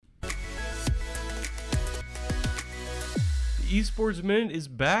Esports Minute is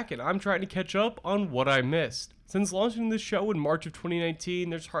back, and I'm trying to catch up on what I missed. Since launching this show in March of 2019,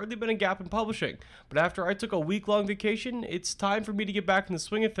 there's hardly been a gap in publishing, but after I took a week-long vacation, it's time for me to get back in the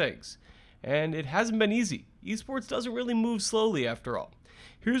swing of things. And it hasn't been easy. Esports doesn't really move slowly after all.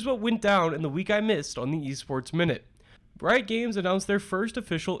 Here's what went down in the week I missed on the Esports Minute. Riot Games announced their first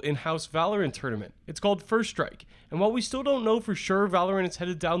official in-house Valorant tournament. It's called First Strike, and while we still don't know for sure Valorant is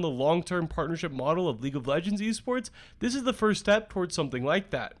headed down the long-term partnership model of League of Legends esports, this is the first step towards something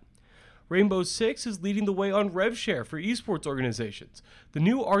like that. Rainbow Six is leading the way on RevShare for esports organizations. The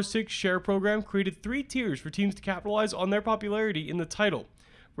new R6 Share program created 3 tiers for teams to capitalize on their popularity in the title.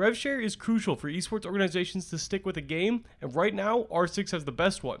 RevShare is crucial for esports organizations to stick with a game, and right now, R6 has the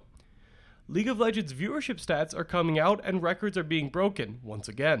best one. League of Legends viewership stats are coming out and records are being broken, once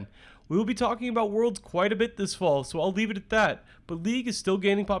again. We will be talking about Worlds quite a bit this fall, so I'll leave it at that, but League is still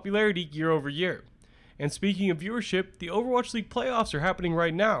gaining popularity year over year. And speaking of viewership, the Overwatch League playoffs are happening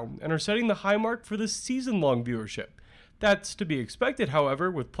right now, and are setting the high mark for the season-long viewership. That's to be expected,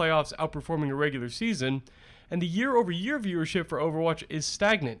 however, with playoffs outperforming a regular season, and the year-over-year viewership for Overwatch is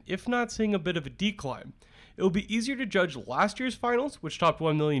stagnant, if not seeing a bit of a decline. It will be easier to judge last year's finals, which topped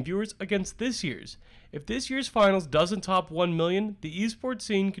 1 million viewers, against this year's. If this year's finals doesn't top 1 million, the esports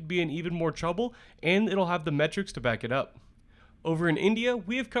scene could be in even more trouble, and it'll have the metrics to back it up. Over in India,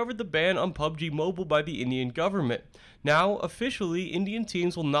 we have covered the ban on PUBG Mobile by the Indian government. Now, officially, Indian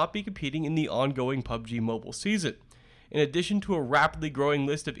teams will not be competing in the ongoing PUBG Mobile season. In addition to a rapidly growing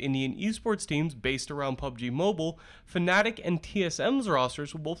list of Indian esports teams based around PUBG Mobile, Fnatic and TSM's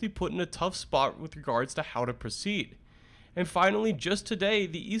rosters will both be put in a tough spot with regards to how to proceed. And finally, just today,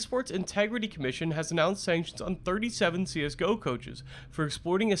 the Esports Integrity Commission has announced sanctions on 37 CSGO coaches for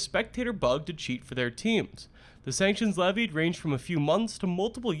exploiting a spectator bug to cheat for their teams. The sanctions levied range from a few months to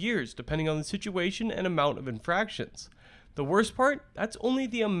multiple years, depending on the situation and amount of infractions. The worst part? That's only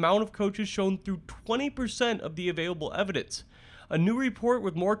the amount of coaches shown through 20% of the available evidence. A new report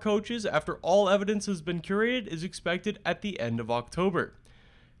with more coaches after all evidence has been curated is expected at the end of October.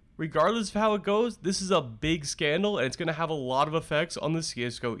 Regardless of how it goes, this is a big scandal and it's going to have a lot of effects on the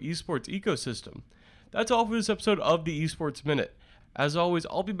CSGO esports ecosystem. That's all for this episode of the Esports Minute. As always,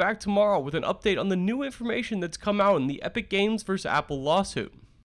 I'll be back tomorrow with an update on the new information that's come out in the Epic Games vs. Apple lawsuit.